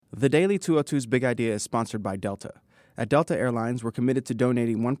The Daily 202's Big Idea is sponsored by Delta. At Delta Airlines, we're committed to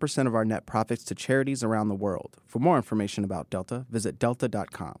donating 1% of our net profits to charities around the world. For more information about Delta, visit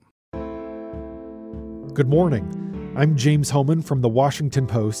delta.com. Good morning. I'm James Hohman from The Washington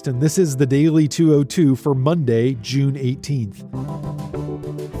Post, and this is the Daily 202 for Monday, June 18th.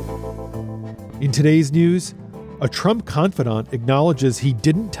 In today's news, a Trump confidant acknowledges he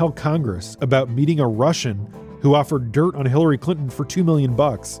didn't tell Congress about meeting a Russian who offered dirt on Hillary Clinton for $2 million.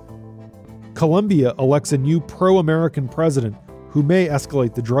 Colombia elects a new pro-American president who may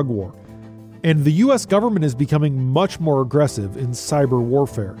escalate the drug war. And the U.S. government is becoming much more aggressive in cyber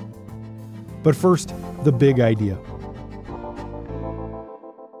warfare. But first, the big idea.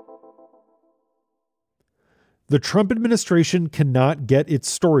 The Trump administration cannot get its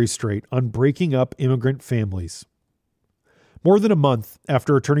story straight on breaking up immigrant families. More than a month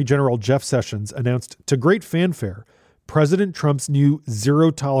after Attorney General Jeff Sessions announced to great fanfare President Trump's new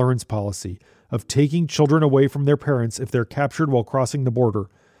zero-tolerance policy of taking children away from their parents if they're captured while crossing the border,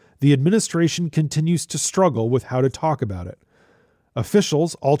 the administration continues to struggle with how to talk about it.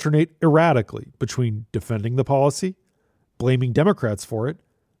 Officials alternate erratically between defending the policy, blaming Democrats for it,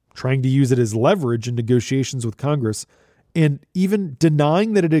 trying to use it as leverage in negotiations with Congress, and even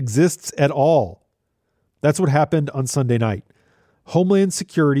denying that it exists at all. That's what happened on Sunday night. Homeland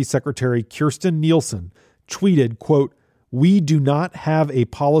Security Secretary Kirstjen Nielsen tweeted, quote, "We do not have a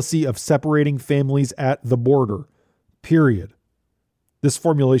policy of separating families at the border, period." This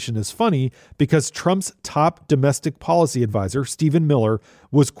formulation is funny because Trump's top domestic policy advisor, Stephen Miller,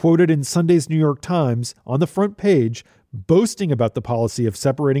 was quoted in Sunday's New York Times on the front page boasting about the policy of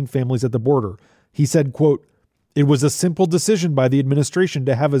separating families at the border. He said, quote, "It was a simple decision by the administration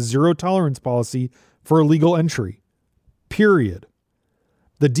to have a zero-tolerance policy for illegal entry, period."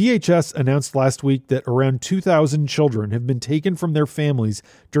 The DHS announced last week that around 2,000 children have been taken from their families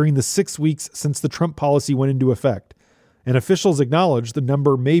during the 6 weeks since the Trump policy went into effect, and officials acknowledge the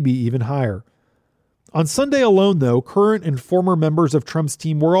number may be even higher. On Sunday alone, though, current and former members of Trump's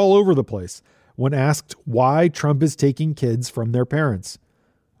team were all over the place when asked why Trump is taking kids from their parents.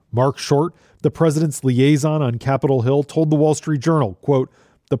 Mark Short, the president's liaison on Capitol Hill, told the Wall Street Journal, quote,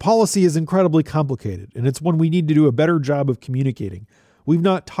 "The policy is incredibly complicated, and it's one we need to do a better job of communicating. We've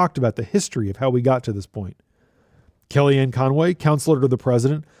not talked about the history of how we got to this point." Kellyanne Conway, counselor to the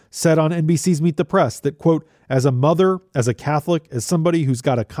president, said on NBC's Meet the Press that, quote, "As a mother, as a Catholic, as somebody who's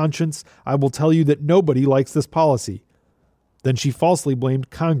got a conscience, I will tell you that nobody likes this policy." Then she falsely blamed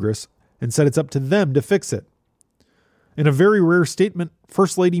Congress and said it's up to them to fix it. In a very rare statement,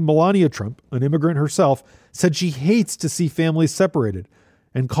 First Lady Melania Trump, an immigrant herself, said she hates to see families separated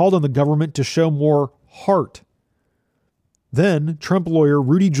and called on the government to show more heart. Then, Trump lawyer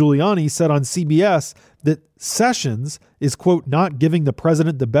Rudy Giuliani said on CBS that Sessions is, quote, "not giving the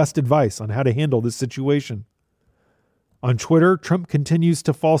president the best advice on how to handle this situation." On Twitter, Trump continues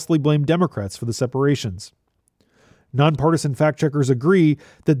to falsely blame Democrats for the separations. Nonpartisan fact-checkers agree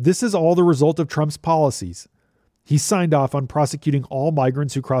that this is all the result of Trump's policies. He signed off on prosecuting all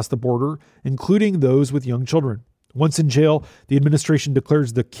migrants who cross the border, including those with young children. Once in jail, the administration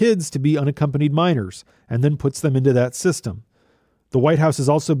declares the kids to be unaccompanied minors and then puts them into that system. The White House has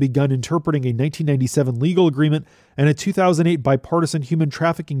also begun interpreting a 1997 legal agreement, and a 2008 bipartisan human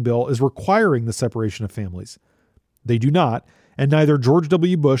trafficking bill is requiring the separation of families. They do not, and neither George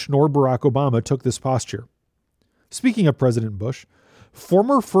W. Bush nor Barack Obama took this posture. Speaking of President Bush,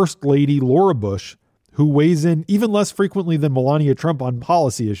 former First Lady Laura Bush, who weighs in even less frequently than Melania Trump on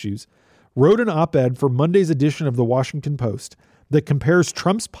policy issues, wrote an op-ed for Monday's edition of The Washington Post that compares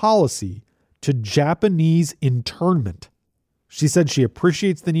Trump's policy to Japanese internment. She said she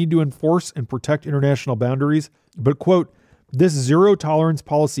appreciates the need to enforce and protect international boundaries, but, quote, "This zero-tolerance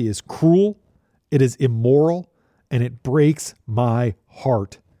policy is cruel, it is immoral, and it breaks my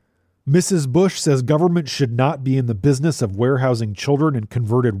heart." Mrs. Bush says government should not be in the business of warehousing children in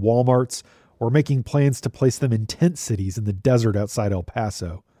converted Walmarts or making plans to place them in tent cities in the desert outside El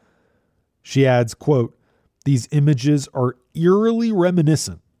Paso. She adds, quote, "These images are eerily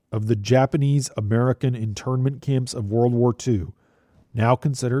reminiscent of the Japanese-American internment camps of World War II, now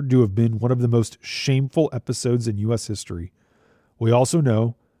considered to have been one of the most shameful episodes in U.S. history. We also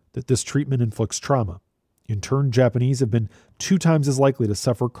know that this treatment inflicts trauma. Interned Japanese have been 2 times as likely to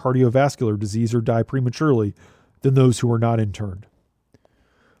suffer cardiovascular disease or die prematurely than those who are not interned.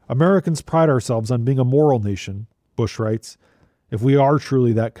 Americans pride ourselves on being a moral nation," Bush writes. "If we are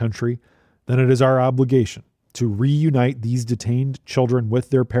truly that country, then it is our obligation to reunite these detained children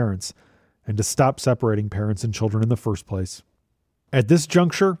with their parents and to stop separating parents and children in the first place." At this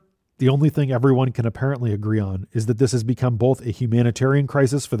juncture, The only thing everyone can apparently agree on is that this has become both a humanitarian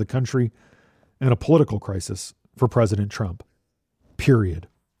crisis for the country and a political crisis for President Trump. Period.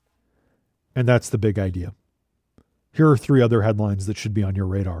 And that's the big idea. Here are 3 other headlines that should be on your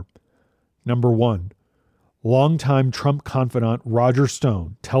radar. Number 1, longtime Trump confidant Roger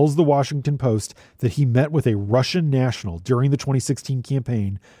Stone tells the Washington Post that he met with a Russian national during the 2016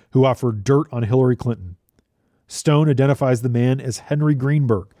 campaign who offered dirt on Hillary Clinton. Stone identifies the man as Henry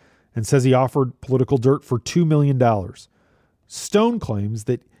Greenberg and says he offered political dirt for $2 million. Stone claims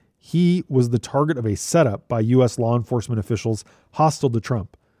that he was the target of a setup by U.S. law enforcement officials hostile to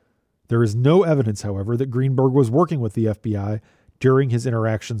Trump. There is no evidence, however, that Greenberg was working with the FBI during his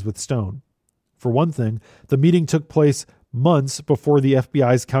interactions with Stone. For one thing, the meeting took place months before the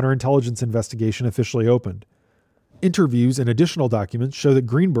FBI's counterintelligence investigation officially opened. Interviews and additional documents show that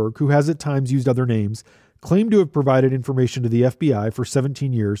Greenberg, who has at times used other names, claimed to have provided information to the FBI for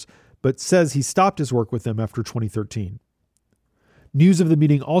 17 years, but says he stopped his work with them after 2013. News of the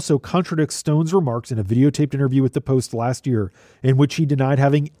meeting also contradicts Stone's remarks in a videotaped interview with the Post last year, in which he denied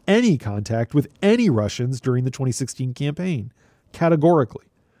having any contact with any Russians during the 2016 campaign, categorically.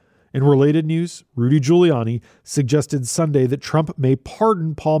 In related news, Rudy Giuliani suggested Sunday that Trump may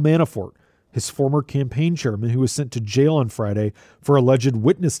pardon Paul Manafort, his former campaign chairman who was sent to jail on Friday for alleged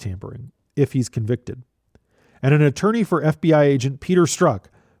witness tampering, if he's convicted. And an attorney for FBI agent Peter Strzok,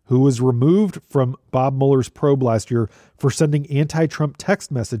 who was removed from Bob Mueller's probe last year for sending anti-Trump text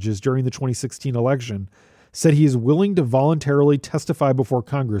messages during the 2016 election, said he is willing to voluntarily testify before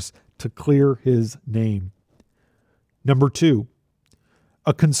Congress to clear his name. Number 2,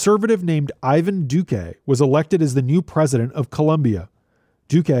 a conservative named Ivan Duque was elected as the new president of Colombia.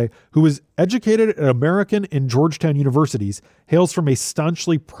 Duque, who was educated at American and Georgetown universities, hails from a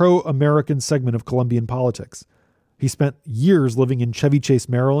staunchly pro-American segment of Colombian politics. He spent years living in Chevy Chase,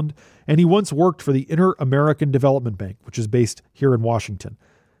 Maryland, and he once worked for the Inter-American Development Bank, which is based here in Washington.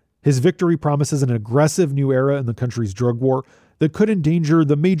 His victory promises an aggressive new era in the country's drug war that could endanger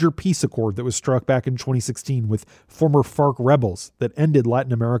the major peace accord that was struck back in 2016 with former FARC rebels that ended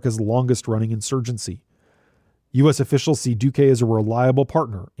Latin America's longest-running insurgency. U.S. officials see Duque as a reliable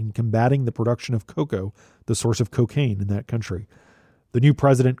partner in combating the production of cocoa, the source of cocaine in that country. The new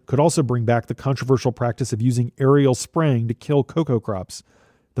president could also bring back the controversial practice of using aerial spraying to kill cocoa crops.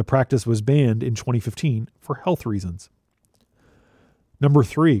 The practice was banned in 2015 for health reasons. Number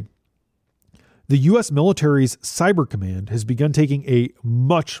 3, the U.S. military's Cyber Command has begun taking a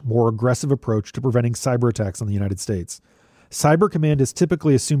much more aggressive approach to preventing cyber attacks on the United States. Cyber Command has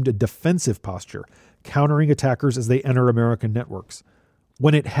typically assumed a defensive posture, countering attackers as they enter American networks.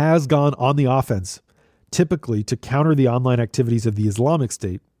 When it has gone on the offense, typically to counter the online activities of the Islamic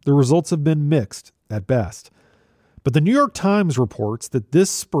State, the results have been mixed at best. But the New York Times reports that this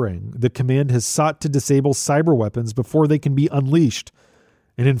spring, the command has sought to disable cyber weapons before they can be unleashed.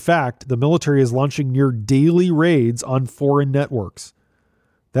 And in fact, the military is launching near daily raids on foreign networks.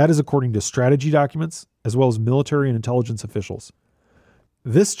 That is according to strategy documents, as well as military and intelligence officials.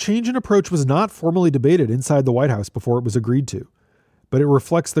 This change in approach was not formally debated inside the White House before it was agreed to, but it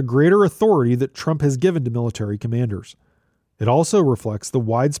reflects the greater authority that Trump has given to military commanders. It also reflects the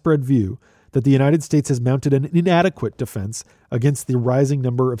widespread view that the United States has mounted an inadequate defense against the rising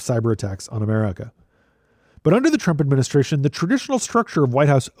number of cyber attacks on America. But under the Trump administration, the traditional structure of White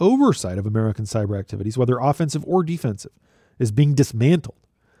House oversight of American cyber activities, whether offensive or defensive, is being dismantled.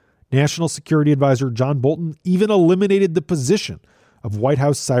 National Security Advisor John Bolton even eliminated the position of White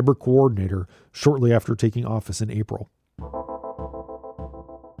House cyber coordinator shortly after taking office in April.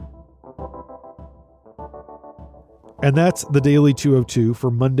 And that's the Daily 202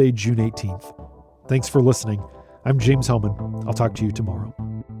 for Monday, June 18th. Thanks for listening. I'm James Hellman. I'll talk to you tomorrow.